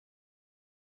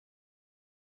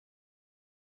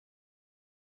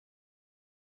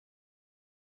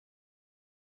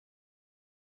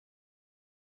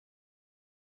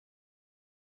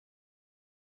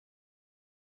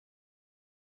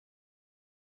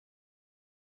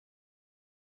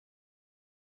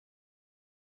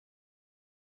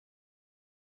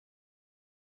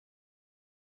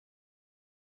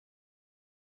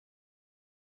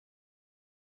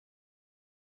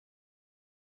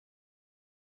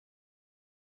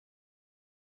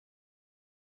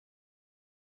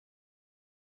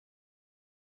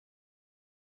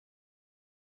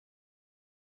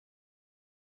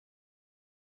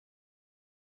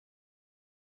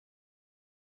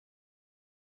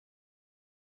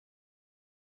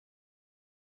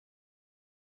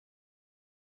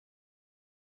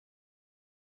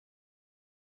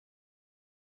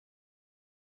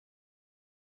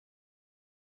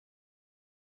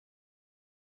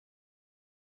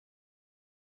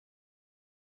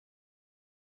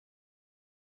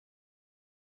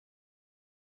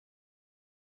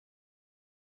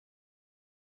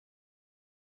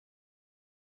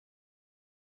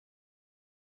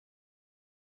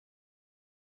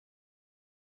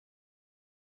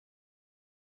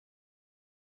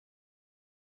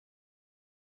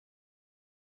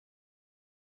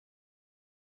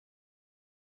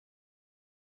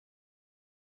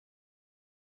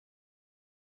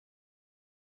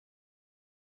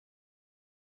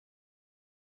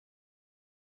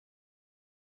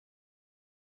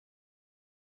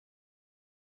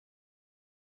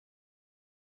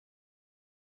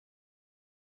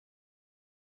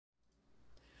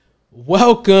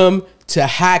Welcome to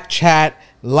Hack Chat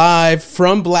live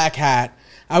from Black Hat.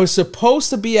 I was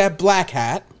supposed to be at Black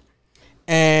Hat,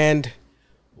 and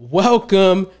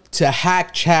welcome to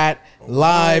Hack Chat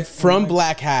live from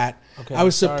Black Hat. Okay, I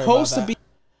was supposed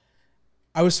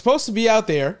to be out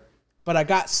there, but I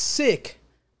got sick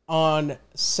on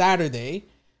Saturday.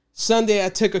 Sunday I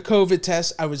took a COVID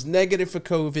test. I was negative for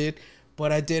COVID,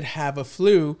 but I did have a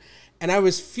flu, and I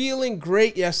was feeling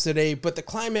great yesterday, but the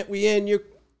climate we in, you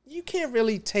can't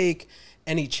really take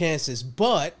any chances.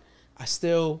 But I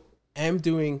still am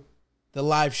doing the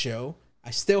live show. I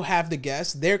still have the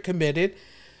guests. They're committed.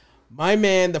 My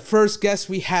man, the first guest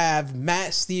we have,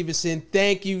 Matt Stephenson.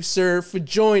 Thank you, sir, for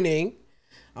joining.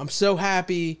 I'm so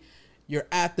happy you're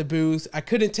at the booth. I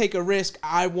couldn't take a risk.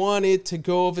 I wanted to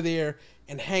go over there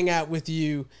and hang out with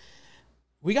you.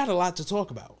 We got a lot to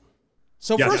talk about.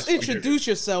 So first, introduce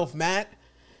yourself, Matt.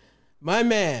 My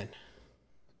man.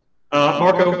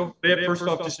 Marco, first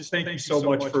off, just thank you so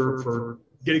much for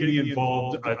getting me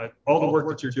involved. All the work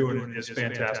that you're doing is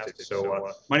fantastic. So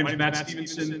my name is Matt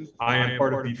Stephenson. I am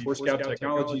part of the Forescout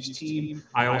Technologies team.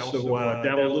 I also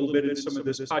dabble a little bit in some of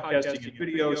this podcasting and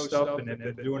video stuff, and have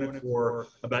been doing it for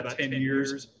about 10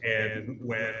 years. And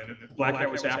when Black Hat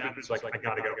was happening, it's like, I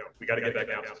got to go. We got to get back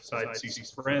out to the side and see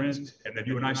some friends. And then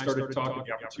you and I started talking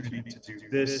the opportunity to do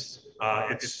this.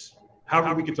 It's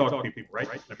however we can talk to people, right?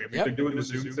 I mean, we've been doing the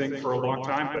Zoom thing for a long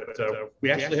time, but we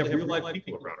actually have real life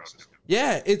people around us now.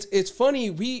 Yeah, it's funny.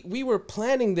 We were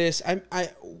planning this.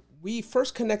 We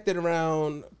first connected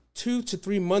around 2 to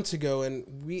 3 months ago,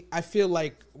 and I feel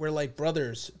like we're like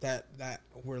brothers that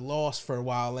were lost for a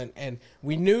while, and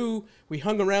we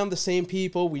hung around the same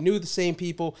people, we knew the same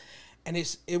people, and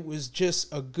it was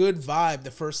just a good vibe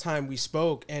the first time we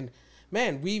spoke. And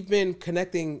man, we've been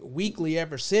connecting weekly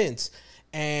ever since.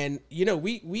 And, you know,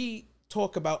 we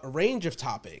talk about a range of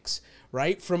topics,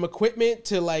 right? From equipment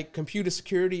to like computer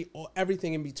security or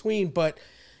everything in between. But,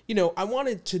 you know, I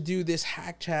wanted to do this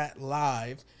Hack Chat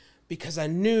live because I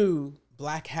knew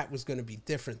Black Hat was going to be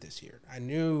different this year. I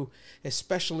knew,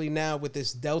 especially now with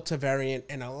this Delta variant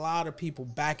and a lot of people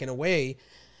backing away,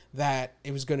 that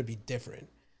it was going to be different.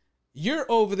 You're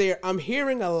over there. I'm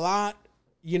hearing a lot,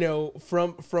 you know,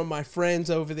 from my friends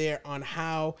over there on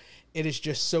how it is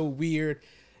just so weird.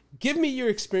 Give me your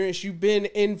experience. You've been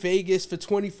in Vegas for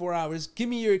 24 hours. Give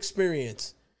me your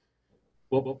experience.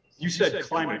 Well, you said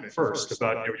climate first,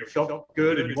 about you felt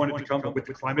good and you wanted to come up with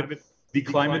the climate. The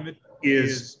climate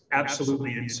is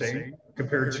absolutely insane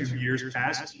compared to years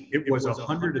past. It was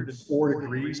 104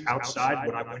 degrees outside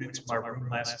when I went into my room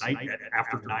last night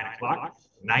after 9 o'clock.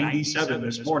 97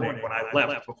 this morning when I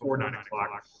left before 9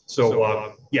 o'clock.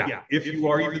 So, yeah, if you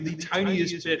are even the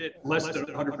tiniest bit less than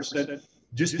 100%,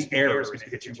 just the air is going to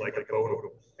hit you like a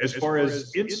boat. As far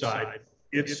as inside,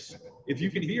 it's, if you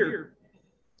can hear,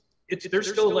 there's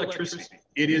still electricity.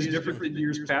 It is different than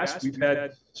years past. We've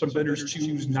had some vendors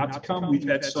choose not to come. We've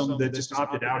had some that just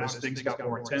opted out as things got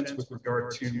more intense with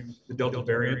regard to the Delta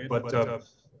variant. But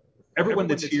everyone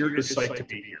that's here is psyched to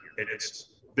be here. And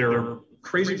they're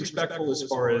crazy respectful as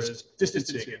far as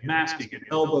distancing and masking and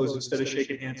elbows instead of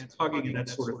shaking hands and hugging and that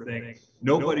sort of thing.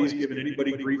 Nobody's giving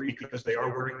anybody grief because they are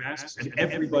wearing masks, and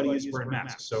everybody is wearing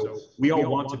masks. So we all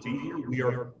want to be here. We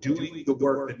are doing the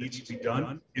work that needs to be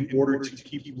done in order to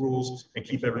keep the rules and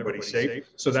keep everybody safe.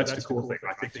 So that's the cool thing.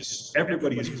 I think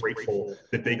everybody is grateful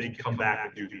that they can come back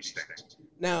and do these things.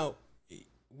 Now,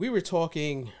 we were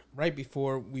talking right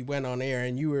before we went on air,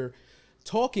 and you were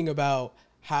talking about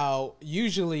how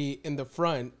usually in the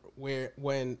front,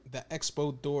 when the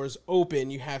expo doors open,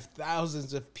 you have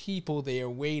thousands of people there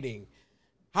waiting.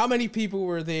 How many people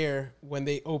were there when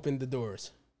they opened the doors?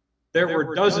 There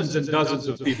were dozens and dozens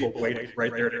of people waiting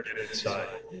right there to get inside.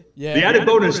 Yeah. The added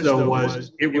bonus, though,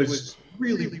 was it was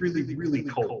really, really, really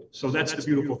cold. So that's the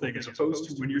beautiful thing, as opposed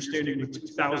to when you're standing with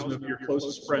 2,000 of your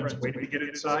closest friends waiting to get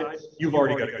inside, you've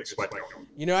already got a good sweat going.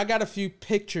 You know, I got a few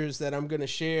pictures that I'm going to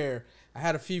share. I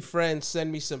had a few friends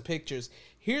send me some pictures.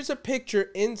 Here's a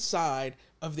picture inside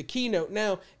of the keynote.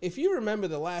 Now, if you remember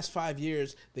the last 5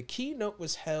 years, the keynote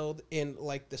was held in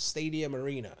like the stadium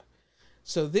arena.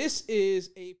 So this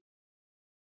is a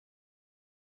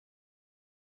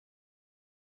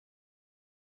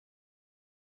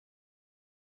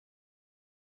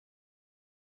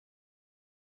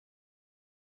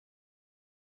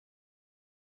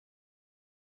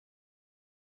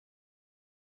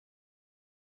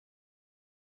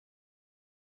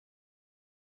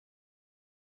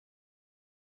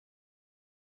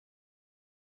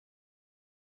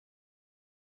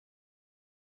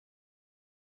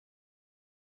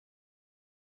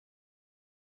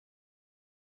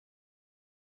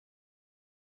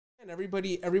And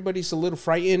everybody's a little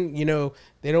frightened. You know,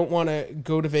 they don't want to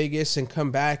go to Vegas and come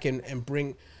back and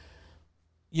bring,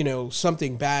 you know,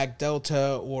 something back,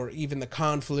 Delta or even the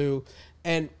con flu.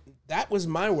 And that was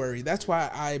my worry. That's why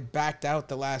I backed out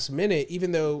the last minute,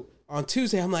 even though on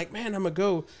Tuesday I'm like, man, I'm gonna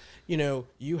go. You know,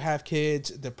 you have kids,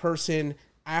 the person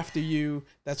after you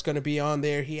that's gonna be on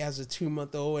there, he has a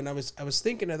 2-month-old. And I was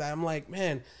thinking of that. I'm like,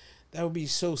 man, that would be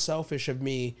so selfish of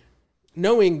me,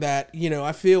 knowing that, you know,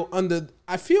 I feel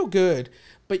good,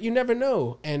 but you never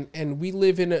know. And we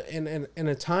live in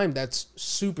a time that's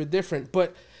super different.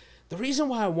 But the reason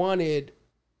why I wanted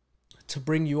to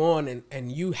bring you on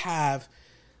and you have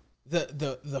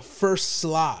the first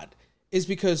slot is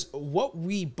because what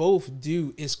we both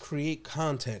do is create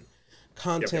content.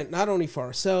 Yep. Not only for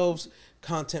ourselves,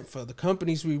 content for the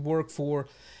companies we work for.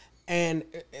 And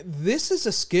this is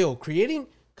a skill. Creating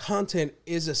content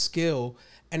is a skill,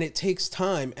 and it takes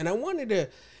time. And I wanted to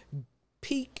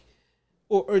peek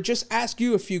or just ask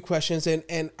you a few questions,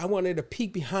 and I wanted to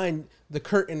peek behind the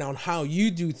curtain on how you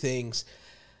do things.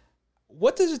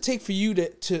 What does it take for you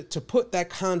to put that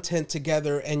content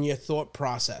together and your thought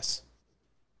process?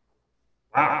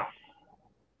 Wow.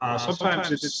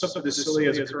 Sometimes it's something as silly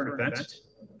as a current event.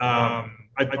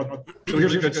 So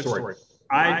here's a good story.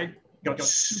 I got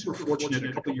super fortunate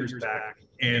a couple years back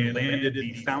and landed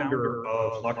the founder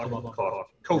of Locked Alone Coffee,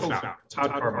 co-founder,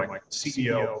 Todd Carmike,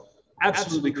 CEO.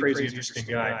 Absolutely crazy, interesting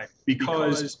guy,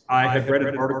 because I had read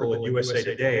an article in USA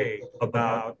Today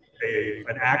about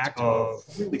an act of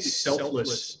really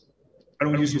selfless, I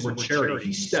don't want to use the word charity.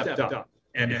 He stepped up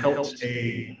and helped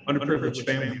a underprivileged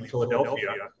family in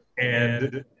Philadelphia.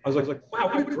 And I was like, wow,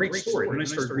 what a great story. And then I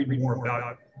started reading more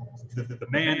about the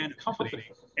man and the company.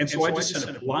 And so I just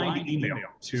sent a blind email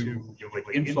to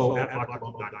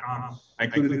info@lockedalone.com. I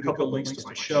included a couple of links to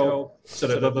my show,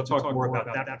 said I'd love to talk more about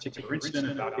that particular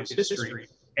incident, about his history.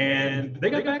 And they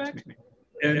got back to me.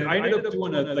 And I ended up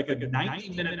doing a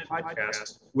 90-minute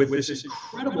podcast with this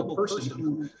incredible person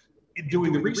who,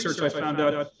 doing the research, I found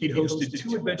out he'd hosted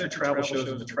 2 adventure travel shows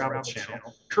on the Travel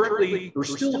Channel. Currently, or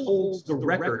still holds the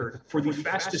record for the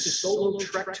fastest solo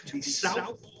trek to the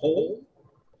South Pole.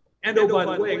 And oh, by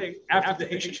the way, after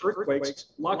the Haitian earthquakes,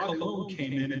 Locked Alone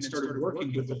came in and started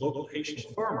working with the local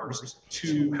Haitian farmers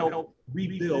to help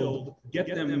rebuild, get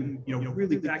them,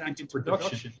 really back into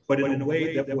production, but in a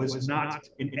way that was not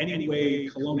in any way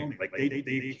colonial. Like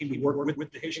they came to work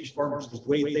with the Haitian farmers the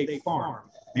way they farm.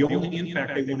 The only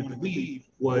impact they wanted to leave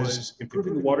was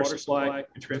improving the water supply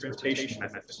and transportation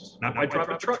methods, not by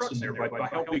dropping trucks in there, but by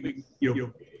helping,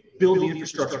 build the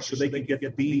infrastructure so they can get the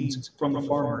beans from the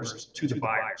farmers to the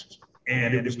buyers.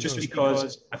 And it was just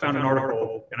because I found an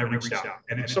article and I reached out.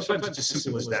 And sometimes it's as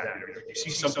simple as that. You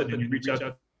see something and you reach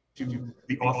out to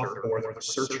the author or the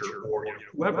researcher or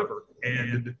whoever,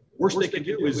 and worst they can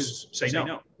do is say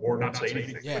no or not say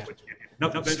anything. Yeah.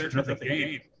 Nothing ventured, nothing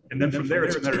gained. And then from there,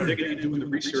 it's a matter of digging in, doing the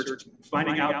research,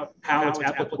 finding out how it's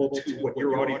applicable to what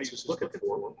your audience is looking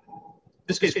for. In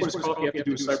this case, what does coffee have to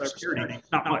do with cybersecurity?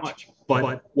 Not much.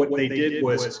 But what they did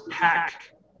was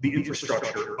hack the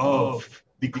infrastructure of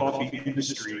the coffee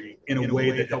industry in a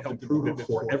way that helped improve it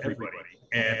for everybody.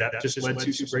 And that just led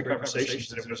to some great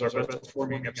conversations, and it was our best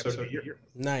performing episode of the year.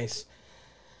 Nice.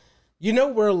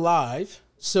 We're live,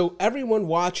 so everyone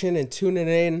watching and tuning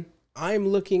in, I'm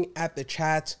looking at the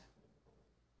chat.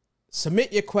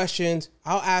 Submit your questions.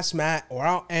 I'll ask Matt or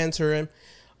I'll answer him.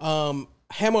 Hema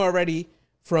already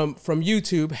from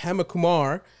YouTube, Hema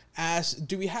Kumar asked,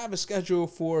 do we have a schedule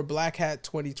for Black Hat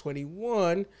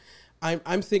 2021?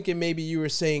 I'm thinking maybe you were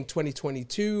saying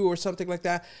 2022 or something like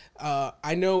that.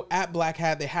 I know at Black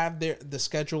Hat they have the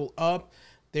schedule up.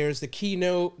 There's the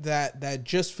keynote that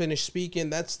just finished speaking.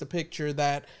 That's the picture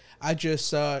that I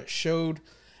just showed.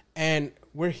 And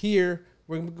we're here.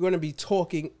 We're going to be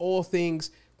talking all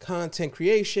things content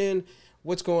creation,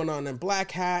 what's going on in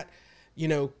Black Hat.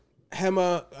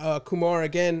 Hema Kumar,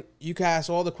 again, you can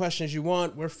ask all the questions you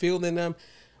want. We're fielding them.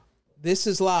 This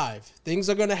is live. Things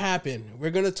are going to happen.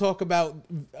 We're going to talk about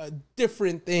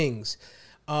different things.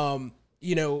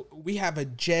 We have a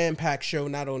jam-packed show,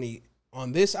 not only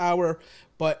on this hour,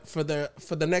 but for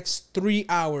the next 3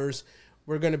 hours,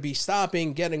 we're going to be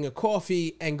stopping, getting a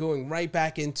coffee, and going right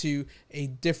back into a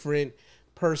different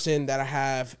person that I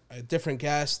have, a different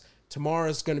guest.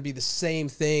 Tomorrow's going to be the same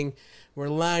thing. We're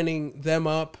lining them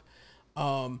up.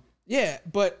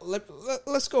 But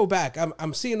let's go back.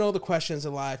 I'm seeing all the questions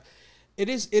alive. It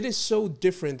is so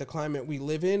different, the climate we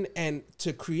live in, and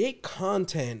to create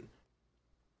content,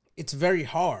 it's very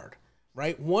hard,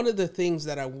 right? One of the things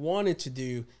that I wanted to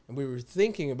do and we were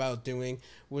thinking about doing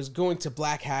was going to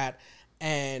Black Hat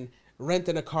and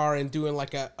renting a car and doing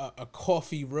like a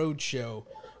coffee road show,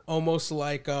 almost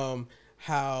like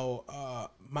how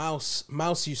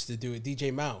Mouse used to do it,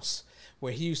 DJ Mouse,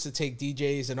 where he used to take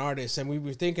DJs and artists, and we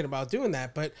were thinking about doing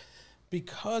that, but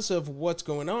because of what's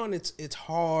going on, it's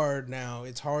hard now.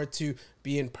 It's hard to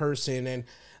be in person. And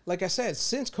like I said,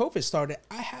 since COVID started,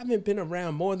 I haven't been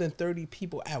around more than 30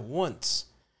 people at once.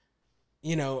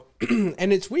 You know,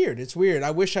 and it's weird. It's weird. I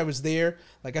wish I was there.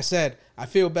 Like I said, I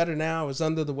feel better now. I was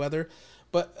under the weather.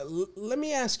 But let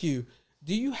me ask you,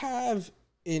 do you have,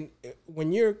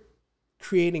 when you're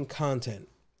creating content,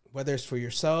 whether it's for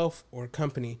yourself or a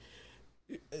company,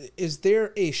 is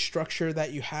there a structure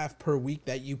that you have per week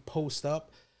that you post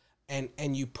up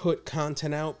and you put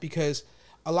content out? Because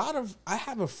I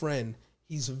have a friend,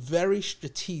 he's very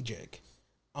strategic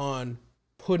on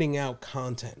putting out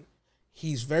content.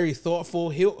 He's very thoughtful.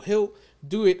 He'll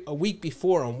do it a week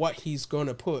before on what he's going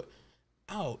to put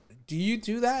out. Do you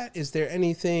do that? Is there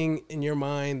anything in your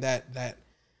mind that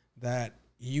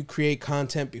you create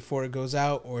content before it goes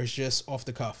out, or is just off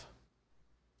the cuff?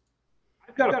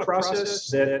 I've got a process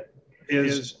that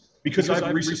is, because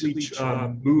I've recently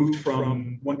moved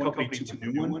from one company to a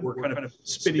new one, we're kind of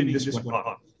spinning this one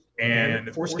up. And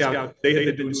Forescout, they had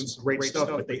been doing some great stuff,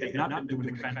 but they had not been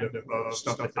doing the kind of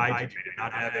stuff that I do. They did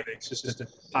not have a consistent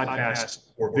podcast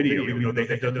or video, even though they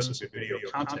had done some good video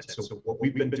content. So what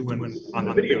we've been doing on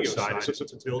the video side is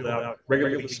to build out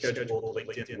regularly scheduled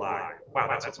LinkedIn Live.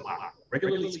 Wow, that's a lot.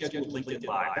 Regularly scheduled LinkedIn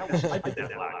Live. I did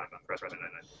that live on President.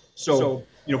 So,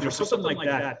 you know, for something like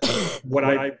that, what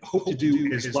I hope to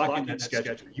do is lock in that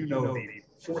schedule. You know, the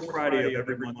fourth Friday of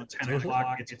every month at 10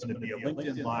 o'clock, it's going to be a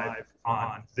LinkedIn Live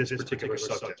on this particular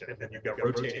subject. And then you've got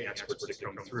rotating experts that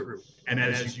come through. And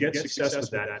as you get success with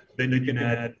that, then you can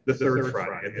add the third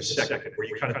Friday and the second, where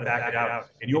you kind of back it out.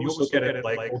 And you almost look at it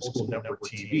like old school network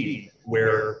TV,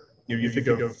 where you think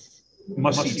of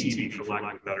must-see TV, for lack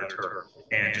of a better term.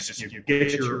 And just you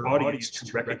get your audience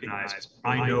to recognize,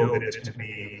 I know that it's going to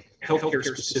be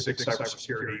healthcare-specific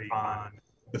cybersecurity on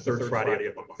the third Friday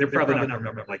of the month. They're probably not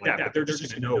remembering like that, but they're just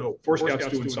going to know Forescout's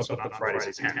doing something on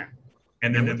Fridays at 10.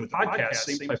 And then with the podcast,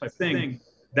 same type of thing.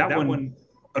 That one,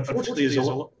 unfortunately,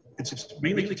 it's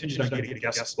mainly contingent on getting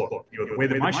guests booked. You know, the way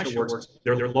that my show works,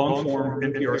 they're long-form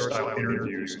NPR-style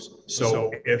interviews.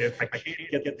 So if I can't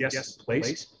get the guests in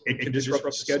place, it can disrupt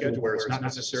the schedule where it's not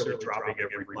necessarily dropping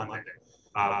every Monday.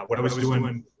 What I was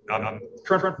doing,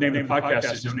 current name of the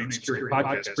podcast is No Name Security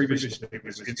Podcast. Previously, it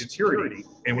was Insecurity.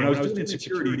 And when I was doing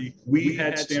Insecurity, we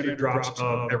had standard drops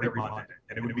of every Monday.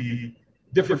 And it would be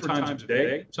different times of the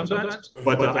day sometimes,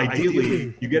 but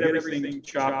ideally you get everything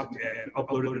chopped and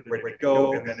uploaded and ready to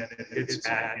go, and then it's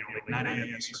at like 9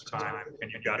 a.m. Eastern time, and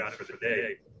you got it for the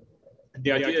day.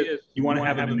 The idea is you want to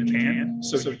have them in the can,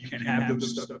 so you can have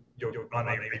those stuff on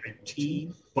a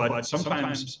routine, but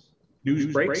sometimes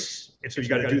news breaks, and so you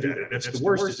got to do that. And that's the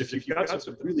worst, is if you've got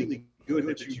something really good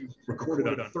that you recorded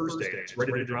on Thursday, it's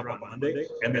ready to drop on Monday,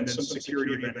 and then some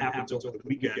security event happens over the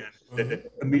weekend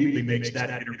that immediately makes that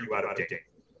interview out of date.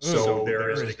 So there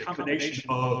is a combination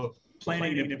of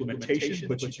planning and implementation,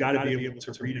 but you've got to be able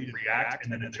to read and react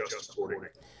and then adjust accordingly.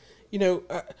 You know,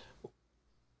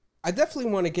 I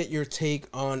definitely want to get your take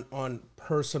on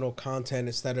personal content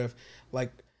instead of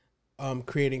like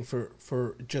creating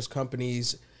for just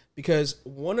companies. Because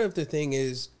one of the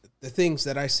things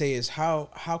that I say is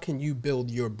how can you build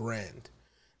your brand?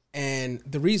 And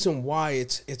the reason why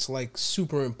it's like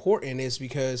super important is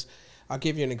because I'll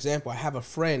give you an example. I have a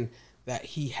friend that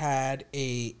he had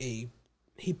he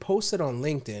posted on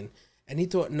LinkedIn and he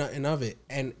thought nothing of it,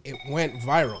 and it went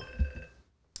viral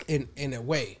in a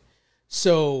way.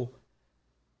 So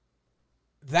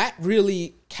that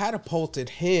really catapulted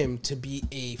him to be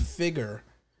a figure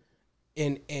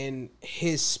in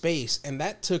his space, and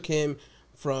that took him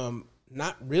from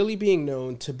not really being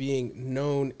known to being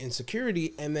known in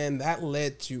security, and then that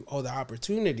led to other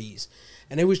opportunities.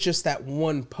 And it was just that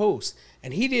one post,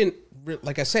 and he didn't,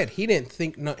 like I said, he didn't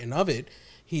think nothing of it.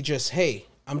 He just, hey,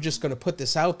 I'm just going to put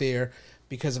this out there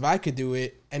because if I could do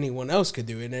it, anyone else could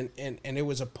do it. And it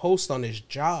was a post on his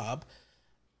job,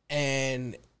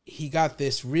 and he got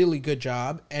this really good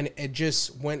job, and it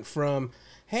just went from,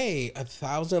 hey,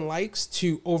 1,000 likes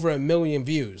to over 1 million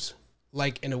views,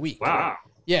 like in a week. Wow.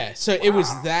 Yeah. So it was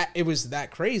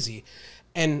that crazy.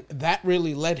 And that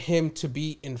really led him to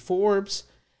be in Forbes.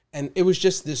 And it was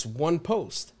just this one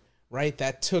post, right,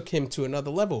 that took him to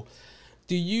another level.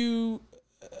 Do you,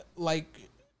 like,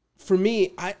 for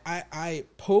me, I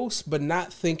post, but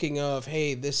not thinking of,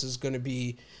 hey, this is going to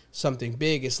be something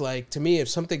big. It's like, to me, if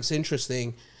something's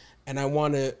interesting and I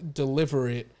want to deliver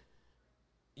it,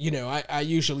 you know, I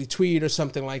usually tweet or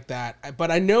something like that.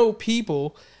 But I know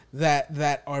people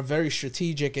that are very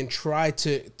strategic and try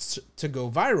to go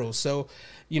viral. So,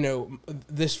 you know,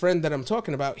 this friend that I'm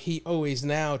talking about, he always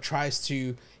now tries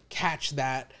to catch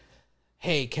that.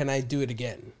 Hey, can I do it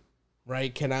again?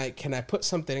 Right? Can I put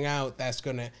something out that's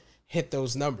gonna hit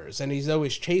those numbers? And he's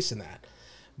always chasing that.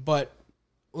 But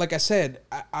like I said,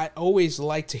 I always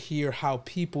like to hear how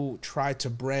people try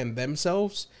to brand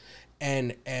themselves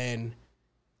and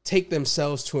take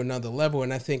themselves to another level.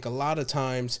 And I think a lot of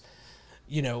times,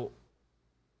 you know,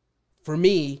 for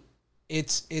me,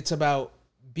 it's about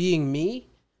being me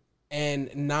and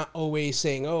not always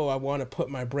saying, oh, I want to put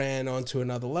my brand onto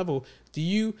another level. Do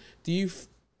you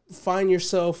find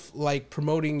yourself like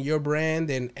promoting your brand,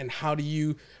 and how do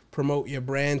you promote your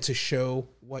brand to show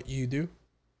what you do?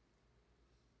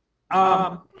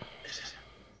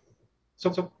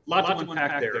 So lots to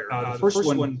unpack there. The first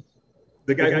one,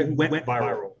 the guy who went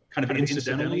viral, kind of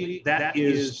incidentally, that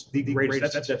is the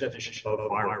greatest. That's the definition of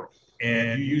viral.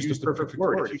 And you use the perfect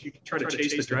word. If you try to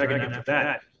chase the dragon after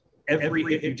that, every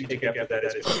hit you take after that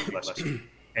is less.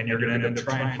 And you're going to end up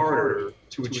trying harder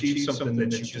to achieve something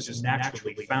that you just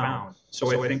naturally found.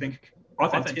 So I think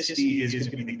authenticity is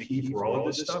going to be the key for all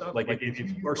of this stuff. Like if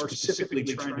you are specifically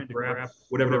trying to grab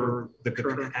whatever the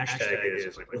current hashtag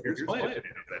is, like here's my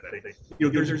opinion of that thing. You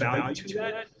know, there's value to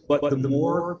that, but the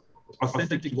more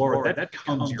authentic you are, that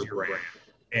becomes your brand.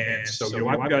 And so, you know,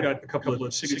 I've got a couple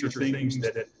of signature things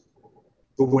that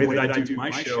the way that I do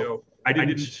my show,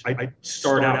 I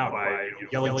start out by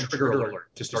yelling trigger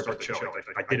alert to start the show.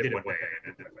 I did it one day,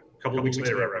 and a couple of weeks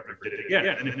later I did it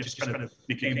again, and it just kind of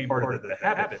became part of the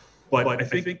habit. But I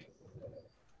think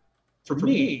for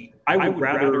me, I would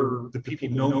rather the people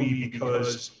know me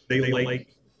because they like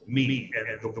me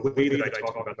and the way that I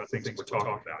talk about the things that we're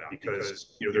talking about. Because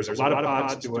you know, there's a lot of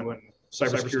pods doing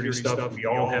cybersecurity stuff. We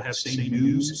all have the same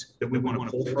news that we want to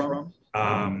pull from.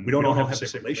 We don't all have the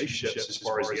same relationships as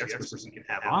far as the experts we can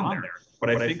have on there. But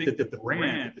I think that the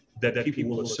brand that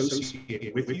people will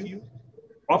associate with you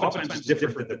oftentimes is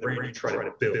different than the brand you try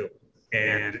to build.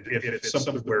 And if it's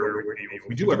something where if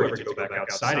we do ever have to go back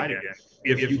outside again,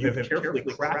 if you have carefully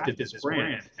crafted this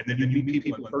brand and then you meet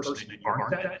people in person and you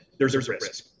aren't that, there's a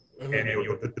risk. And you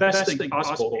know, the best thing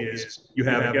possible is you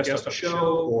have a guest on the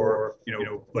show, or you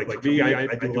know, like me, I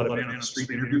do a lot of man on the street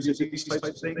interviews and these types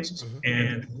of things.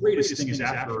 And the greatest thing is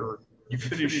after you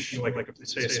finish, you know, like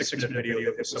say a 6-minute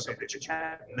video of something that you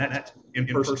chat and that's in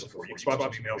person before you swap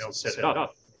emails and set it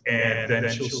up, and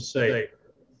then she'll say,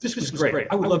 "This was great.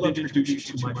 I would love to introduce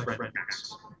you to my friend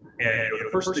Max." And you know, the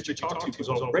person that you talked to was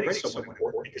already someone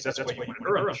important because that's why you wanted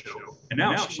her on the show. And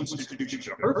now she wants to introduce you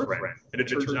to her friend. And it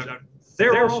turns out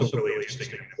they're also really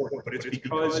interesting and important, but it's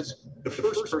because the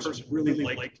first person really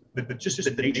liked just the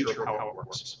nature of how it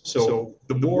works. So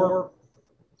the more,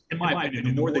 in my opinion,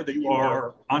 the more that you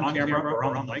are on camera or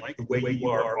on the mic, the way you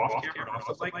are off camera and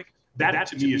off the mic, that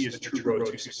to me is the true road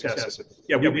to success.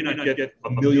 Yeah, we may not get a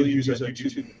million views on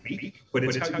YouTube in a week, but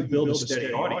it's how you build a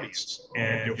steady audience.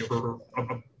 And you know,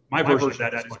 for my version of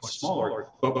that is much smaller.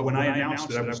 But when I announced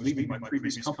that I was leaving my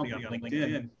previous company on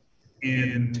LinkedIn,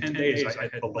 in 10 days, I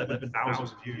had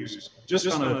 11,000 views just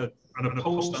on a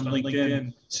post on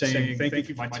LinkedIn saying, "Thank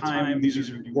you for my time. These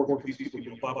are you work with these people,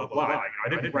 you blah blah blah." I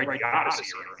didn't write the Odyssey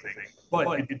or anything,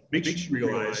 but it makes you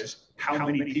realize how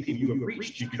many people you have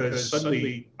reached, because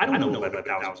suddenly I don't know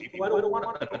 11,000 people. I don't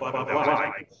want to blah blah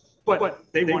blah.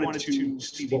 But they wanted to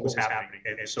see what was happening,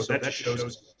 and so that just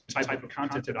shows the type of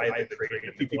content that I have been creating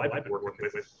and people I've been working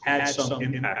with had some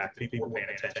impact. People were paying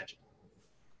attention.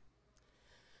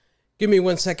 Give me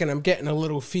 1 second. I'm getting a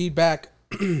little feedback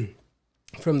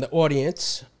from the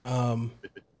audience.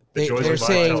 They're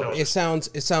saying it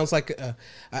sounds like a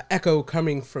echo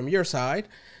coming from your side.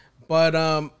 But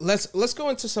let's go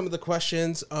into some of the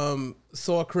questions.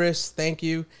 Thor Chris, thank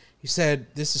you. He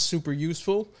said this is super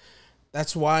useful.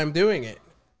 That's why I'm doing it.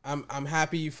 I'm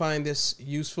happy you find this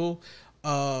useful.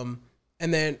 And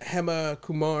then Hema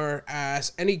Kumar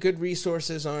asks, any good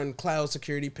resources on cloud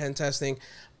security pen testing?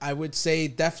 I would say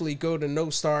definitely go to No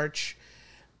Starch.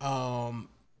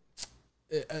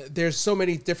 There's so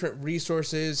many different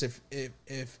resources.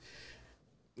 If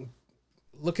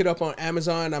look it up on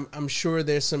Amazon, I'm sure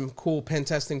there's some cool pen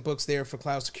testing books there for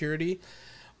cloud security.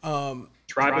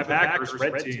 Tribe of Hackers,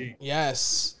 Red Team.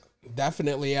 Yes,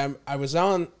 definitely. I'm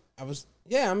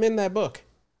in that book.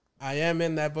 I am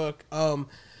in that book.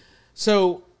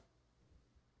 So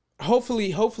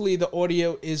hopefully the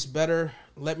audio is better.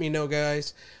 Let me know,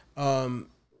 guys.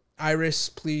 Iris,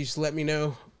 please let me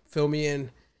know. Fill me in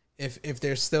if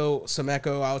there's still some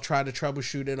echo. I'll try to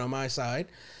troubleshoot it on my side.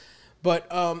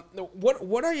 But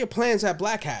what are your plans at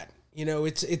Black Hat? You know,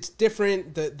 it's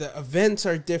different. The events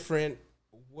are different.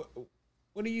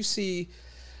 What do you see?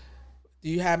 Do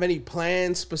you have any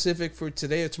plans specific for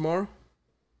today or tomorrow?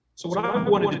 So what I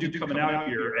wanted to do coming out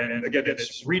here, and again,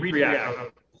 it's react.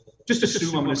 Just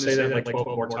assume I'm going to say that like 12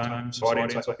 more times, so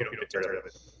audience, I hope you don't get tired of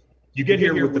it. You get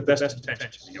here with the best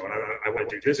intentions. You know, and I want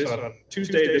to do this on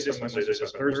Tuesday, this on Wednesday, this on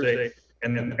Thursday,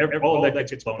 and then all of that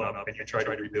gets blown up, and you try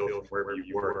to rebuild from wherever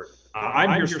you were.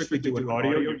 I'm here strictly doing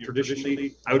audio.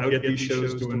 Traditionally, I would get these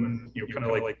shows doing, you know, kind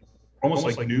of like almost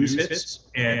like news hits,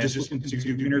 and just listen to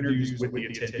do interviews with the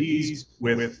attendees,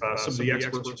 with some of the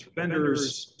experts,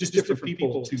 vendors, just different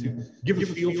people to give a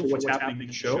feel for what's happening in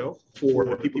the show for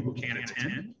the people who can't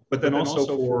attend, but then also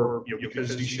for, you know,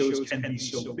 because these shows can be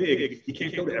so big, you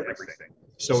can't go to everything.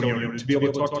 So, you know, to be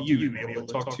able to talk to you, to be able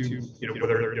to talk to, you know,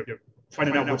 whether, you know,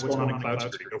 finding out what's going on in cloud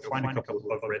security, go find a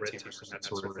couple of red teamers and that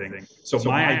sort of thing. So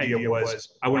my idea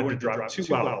was I wanted to drop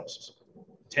 2 albums.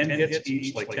 10 hits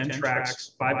each, like 10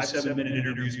 tracks, 5 to 7 minute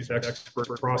interviews with experts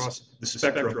across the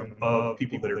spectrum of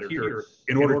people that are here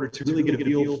in order to really get a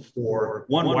feel for,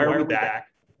 one, why are we back?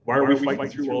 Why are we fighting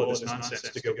through all of this nonsense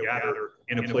to go gather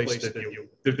in a place that, you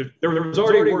know, there was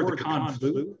already a word, the con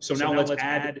flu, so now let's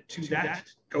add to that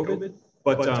COVID.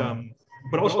 But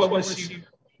also I want to see,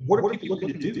 what are people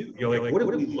looking to do? You know, like, what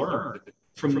have we learned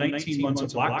from 19 months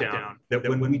of lockdown that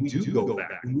when we do go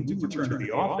back, when we do return to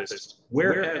the office,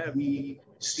 where have we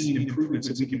seen improvements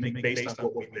that we can make based on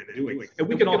what we've been doing? And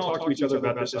we can all talk to each other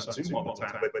about this on Zoom all the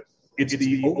time, but it's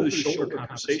the over-the-shoulder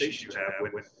conversations you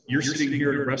have when you're sitting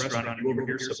here at a restaurant and you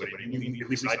overhear somebody, and you, at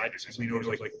least I do, you know,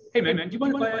 like, hey man, do you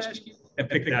mind if I ask you? And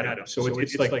pick that up. So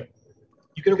it's like,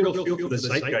 you get a real feel for the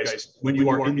zeitgeist when you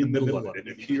are in the middle of it,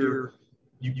 and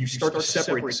you start to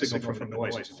separate the signal from the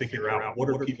noise and figure out what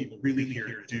are people really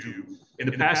here to do. In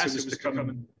the past, it was to come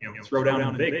and, you know, throw down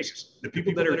in Vegas. The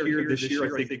people that are here this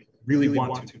year, I think, really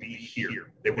want to be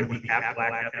here. They want to be at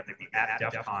Black Hat, they want to be at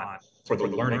DEF CON for the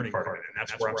learning part of it. And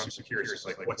that's where I'm super curious.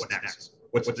 Like, what's next?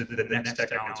 What's the next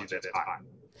technology that's hot?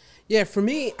 Yeah, for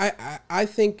me, I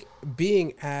think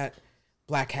being at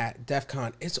Black Hat, DEF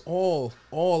CON, it's all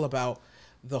about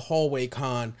the hallway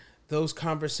con, those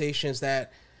conversations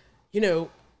that, you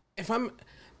know,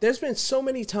 there's been so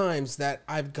many times that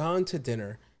I've gone to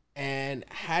dinner and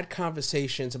had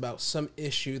conversations about some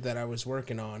issue that I was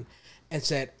working on and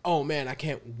said, oh man, I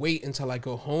can't wait until I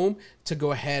go home to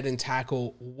go ahead and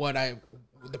tackle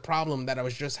the problem that I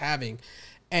was just having.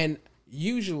 And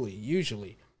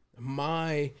usually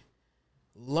my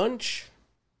lunch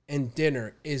and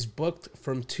dinner is booked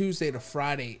from Tuesday to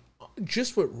Friday,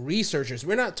 just with researchers.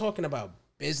 We're not talking about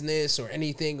business or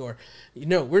anything, or, you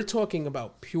know, we're talking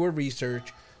about pure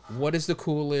research. What is the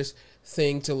coolest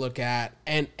thing to look at?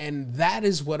 And that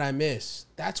is what I miss.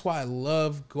 That's why I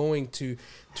love going to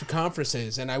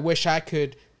conferences, and I wish I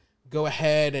could go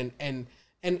ahead and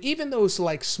even those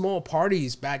like small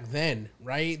parties back then,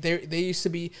 right? They used to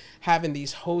be having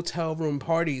these hotel room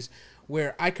parties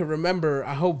where I could remember,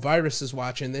 I hope Virus is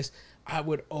watching this, I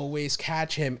would always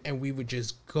catch him and we would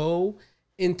just go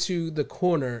into the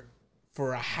corner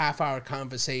for a half-hour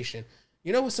conversation.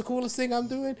 You know what's the coolest thing I'm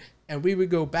doing? And we would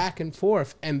go back and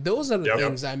forth. And those are the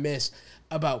things I miss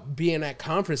about being at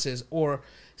conferences, or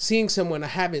seeing someone I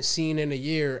haven't seen in a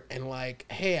year and like,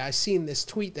 hey, I seen this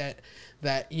tweet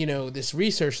that you know, this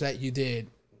research that you did.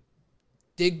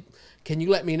 Can you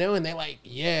let me know? And they're like,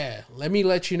 yeah, let me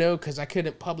let you know, because I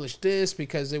couldn't publish this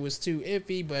because it was too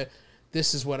iffy, but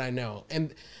this is what I know.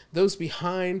 And those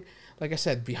behind, like I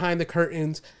said, behind the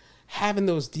curtains, having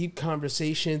those deep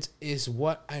conversations is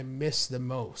what I miss the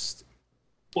most.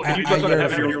 Well, if you talk about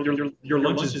having your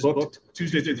lunches booked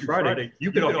Tuesday through Friday,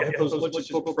 you could have those lunches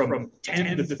booked from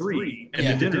 10 to 3, and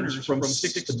the dinners from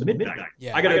 6 to midnight.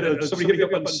 Yeah. I got somebody getting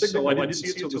up on the signal. I didn't see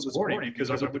it until this morning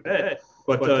because I went to bed.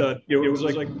 But you know, it was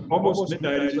like almost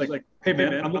midnight. It was like, hey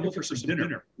man, I'm looking for some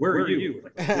dinner. Where are you?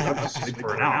 Like, I'm just sitting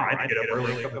for an hour. I had to get up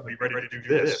early, come be ready to do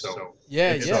this. So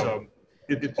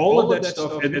all of that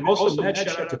stuff, and also mad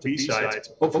shout out to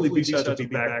B-Sides. Hopefully B-Sides will be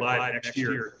back live next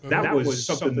year. That was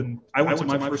something, I went to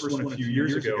my first one a few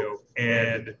years ago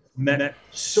and met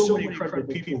so many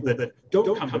incredible people that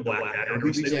don't come to Black Hat, or at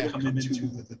least they don't come into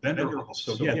the vendor hall.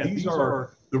 So yeah, these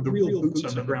are the real boots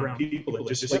on the ground people, and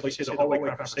just like the hallway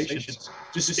conversations,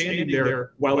 just standing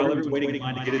there while everyone's waiting in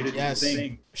line to get into the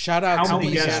thing. Shout out to B-Sides. How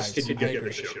many guests B-Sides. can you get to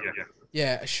the show?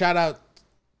 Yeah, shout out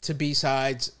to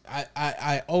B-Sides.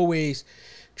 I always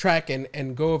track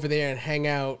and go over there and hang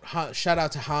out. Shout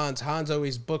out to Hans. Hans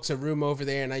always books a room over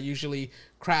there, and I usually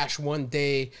crash one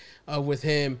day with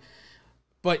him.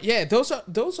 But yeah, those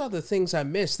are the things I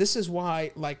miss. This is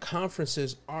why like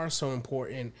conferences are so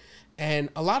important. And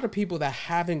a lot of people that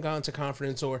haven't gone to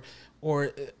conference or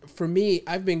for me,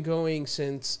 I've been going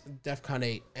since DEF CON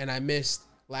 8 and I missed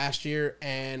last year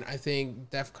and I think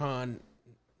DEF CON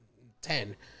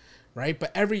 10, right?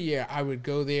 But every year I would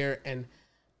go there and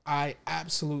I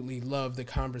absolutely love the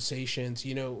conversations,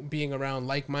 you know, being around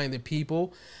like-minded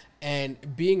people and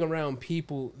being around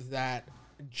people that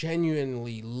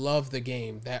genuinely love the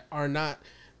game, that are not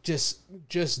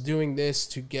just doing this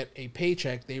to get a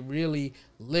paycheck. They really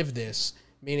live this,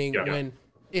 meaning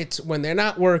when they're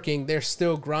not working, they're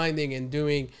still grinding and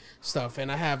doing stuff.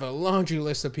 And I have a laundry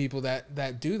list of people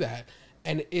that do that.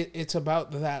 And it's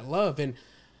about that love. And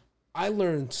I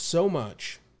learned so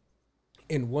much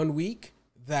in 1 week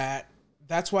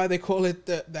that's why they call it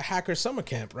the hacker summer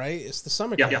camp, right? It's the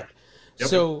summer camp. Yep.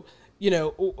 So, you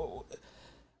know,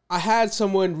 I had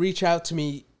someone reach out to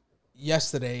me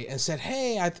yesterday and said,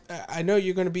 hey, I know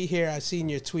you're going to be here. I seen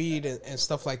your tweet and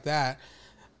stuff like that.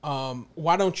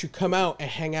 Why don't you come out and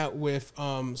hang out with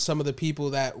some of the people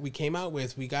that we came out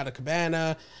with? We got a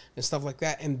cabana and stuff like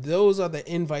that. And those are the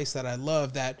invites that I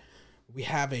love, that we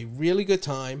have a really good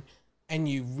time and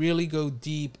you really go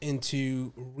deep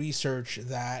into research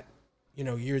that, you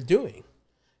know, you're doing.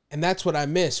 And that's what I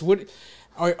miss. What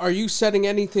are you setting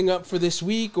anything up for this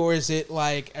week, or is it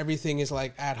like everything is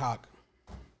like ad hoc?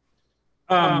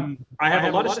 I have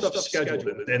a lot of stuff scheduled,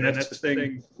 and that's the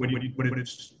thing when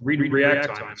it's read and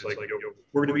react time. It's like,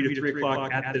 we're going to meet at 3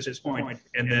 o'clock at this point,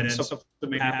 and then something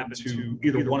may happen to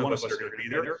either one of us that are going to be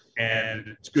there.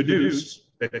 And it's good news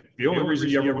that the only reason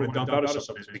you ever want to dump out of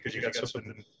something is because you got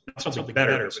something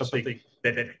better, something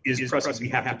that is pressing we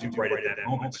have to do right at that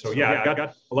moment. So yeah, I've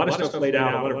got a lot of stuff laid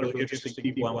out, a lot of really interesting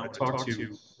people I want to talk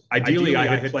to. Ideally, I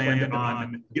had planned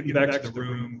on getting back to the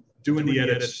room, doing the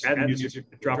edits, adding music,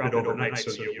 dropping it overnight.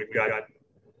 So we've got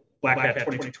Black Hat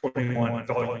 2021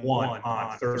 Volume 1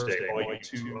 on Thursday, Volume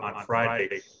 2 on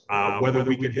Friday. Whether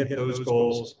we could hit those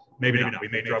goals, maybe not. We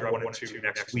may drop 1 and 2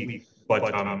 next week. But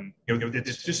you know,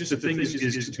 it's just the thing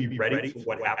is to be ready for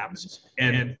what happens.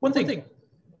 And one thing,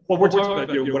 well, we're talking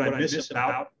about what I miss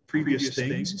about previous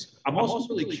things. I'm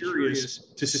also really curious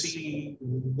to see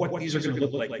what these are going to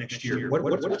look like next year.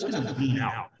 What's going to lean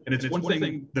out? And it's one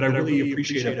thing that I really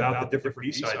appreciate about the different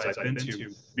B-sides I've been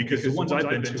to, because the ones I've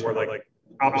been to are like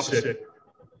opposite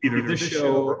either this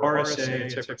show or RSA in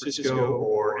San Francisco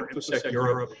or InfoSec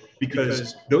Europe,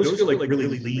 because those feel like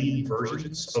really lean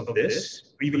versions of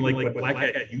this, even like what Black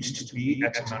Hat used to be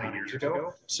X amount of years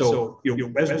ago. So,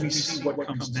 as we see what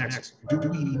comes next, do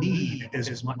we need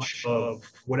as much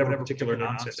of whatever particular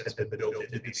nonsense has been built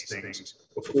into these things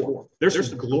before? There's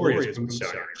some glorious booths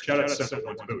out here. Shout out to Central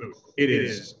One's booth. It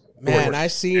is. Man, I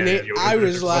seen it. I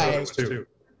was like,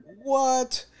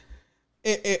 what?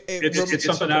 It's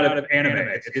something out of anime.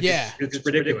 It's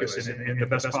ridiculous in the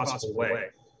best possible way.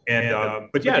 And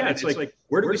but yeah, it's like,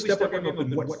 where do we step up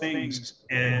and what things?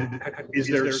 And is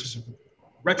there some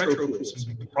retro tools,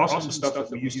 awesome stuff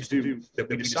that we used to do that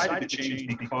we decided to change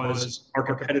because our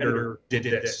competitor did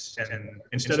this? And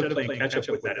instead of playing catch up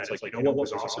with that, it's like, what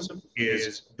was awesome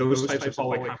is those types of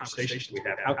follow-up conversations we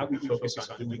have. How can we focus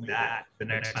on doing that the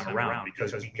next time around?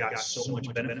 Because we got so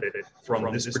much benefit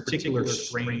from this particular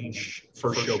strange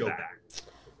first show back.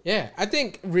 Yeah, I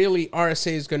think really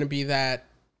RSA is going to be that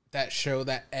show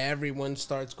that everyone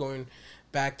starts going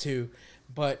back to.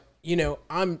 But,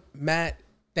 I'm Matt.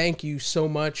 Thank you so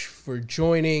much for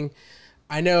joining.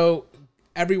 I know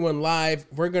everyone live,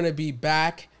 we're going to be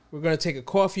back. We're going to take a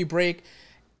coffee break.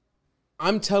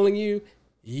 I'm telling you,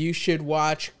 you should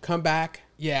watch, come back.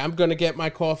 Yeah, I'm going to get my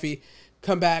coffee,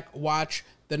 come back, watch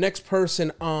the next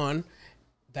person on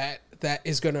that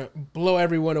is going to blow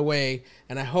everyone away.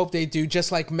 And I hope they do,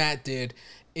 just like Matt did,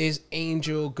 is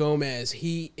Angel Gomez.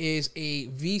 He is a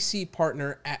VC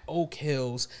partner at Oak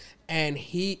Hills, and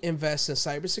he invests in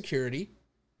cybersecurity.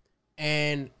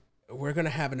 And we're going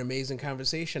to have an amazing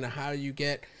conversation on how you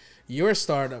get your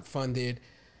startup funded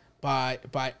by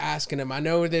asking him. I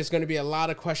know there's going to be a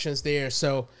lot of questions there,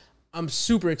 so I'm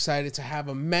super excited to have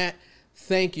him. Matt,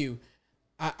 thank you.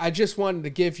 I just wanted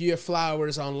to give you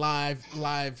flowers on live,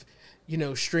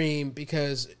 stream,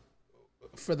 because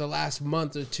for the last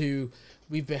month or two,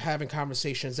 we've been having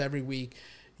conversations every week.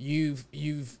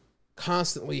 You've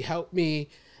constantly helped me,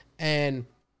 and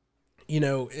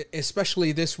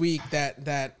especially this week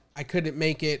that I couldn't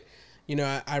make it,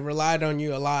 I relied on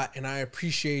you a lot, and I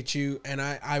appreciate you, and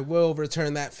I will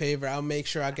return that favor. I'll make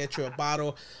sure I get you a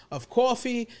bottle of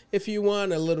coffee if you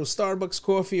want, a little Starbucks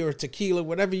coffee or tequila,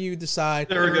 whatever you decide.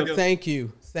 There we go. Thank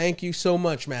you. Thank you so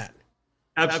much, Matt.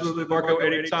 Absolutely, Marco,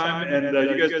 anytime. And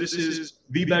you guys, this is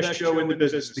the best show in the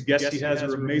business. The guests he has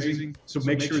are amazing. So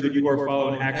make sure that you are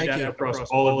following Hack Chat across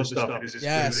all of this stuff. It is as good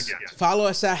as it gets. Follow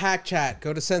us at Hack Chat.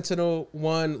 Go to Sentinel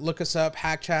One. Look us up,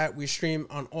 Hack Chat. We stream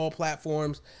on all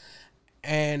platforms.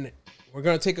 And we're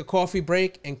going to take a coffee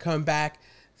break and come back.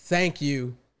 Thank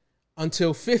you.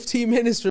 Until 15 minutes